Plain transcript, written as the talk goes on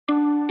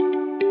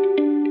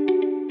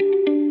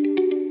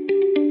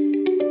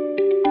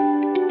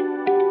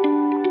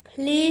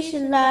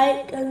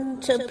like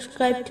and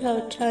subscribe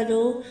to our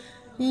channel.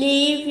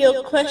 Leave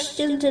your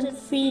questions and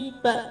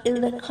feedback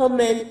in the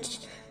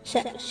comments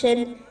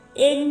section.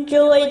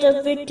 Enjoy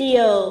the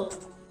video.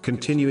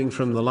 Continuing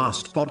from the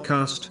last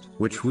podcast,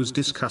 which was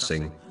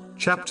discussing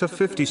chapter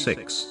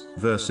 56,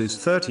 verses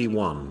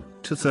 31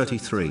 to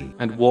 33.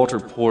 And water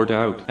poured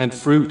out, and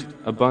fruit,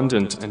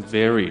 abundant and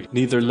varied,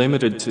 neither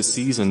limited to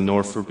season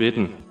nor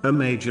forbidden. A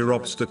major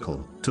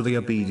obstacle to the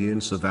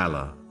obedience of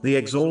Allah, the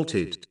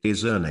Exalted,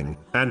 is earning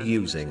and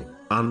using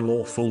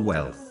unlawful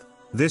wealth.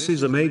 This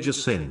is a major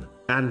sin,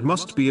 and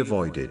must be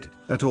avoided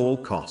at all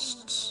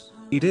costs.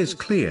 It is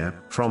clear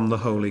from the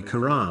Holy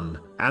Quran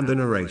and the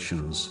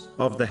narrations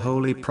of the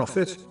Holy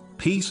Prophet,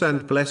 peace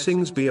and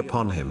blessings be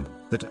upon him,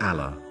 that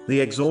Allah, the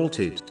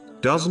Exalted,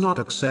 does not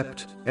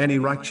accept any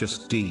righteous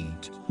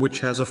deed which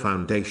has a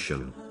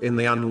foundation in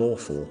the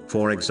unlawful.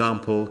 For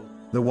example,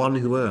 the one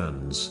who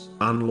earns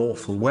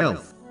unlawful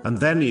wealth and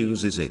then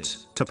uses it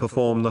to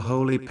perform the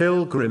holy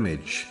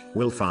pilgrimage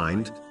will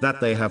find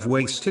that they have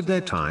wasted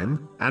their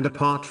time, and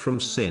apart from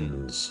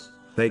sins,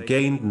 they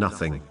gained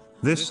nothing.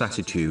 This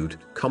attitude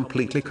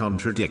completely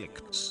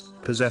contradicts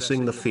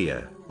possessing the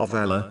fear of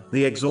Allah,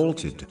 the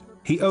Exalted.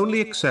 He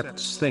only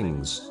accepts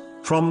things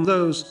from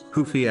those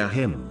who fear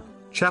him.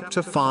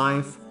 Chapter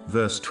 5,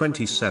 verse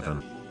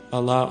 27.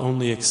 Allah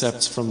only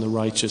accepts from the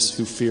righteous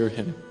who fear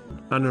him.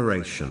 A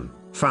narration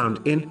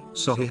found in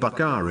Sahih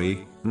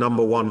Bukhari,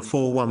 number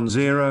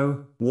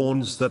 1410,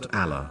 warns that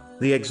Allah,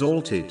 the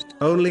Exalted,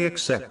 only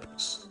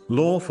accepts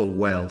lawful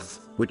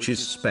wealth which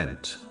is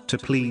spent to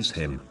please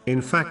him.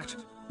 In fact,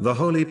 the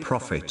Holy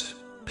Prophet,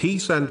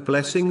 peace and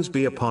blessings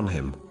be upon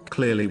him,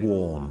 clearly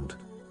warned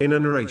in a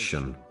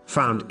narration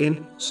found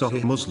in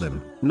Sahih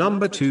Muslim,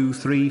 number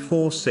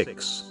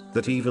 2346,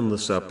 that even the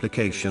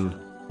supplication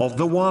of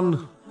the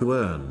one who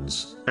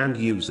earns and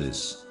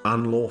uses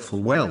unlawful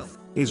wealth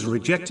is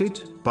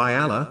rejected by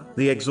Allah,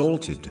 the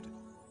Exalted.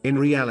 In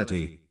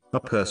reality, a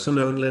person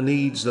only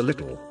needs a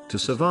little to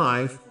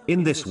survive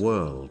in this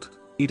world.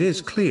 It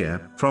is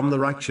clear from the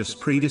righteous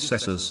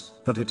predecessors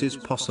that it is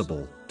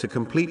possible to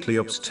completely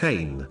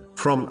abstain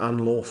from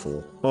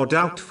unlawful or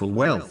doubtful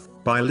wealth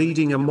by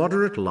leading a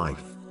moderate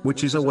life,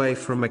 which is away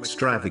from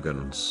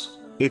extravagance.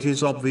 It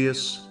is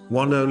obvious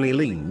one only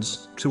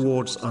leans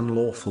towards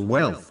unlawful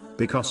wealth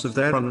because of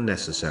their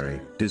unnecessary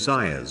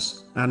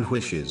desires and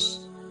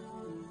wishes.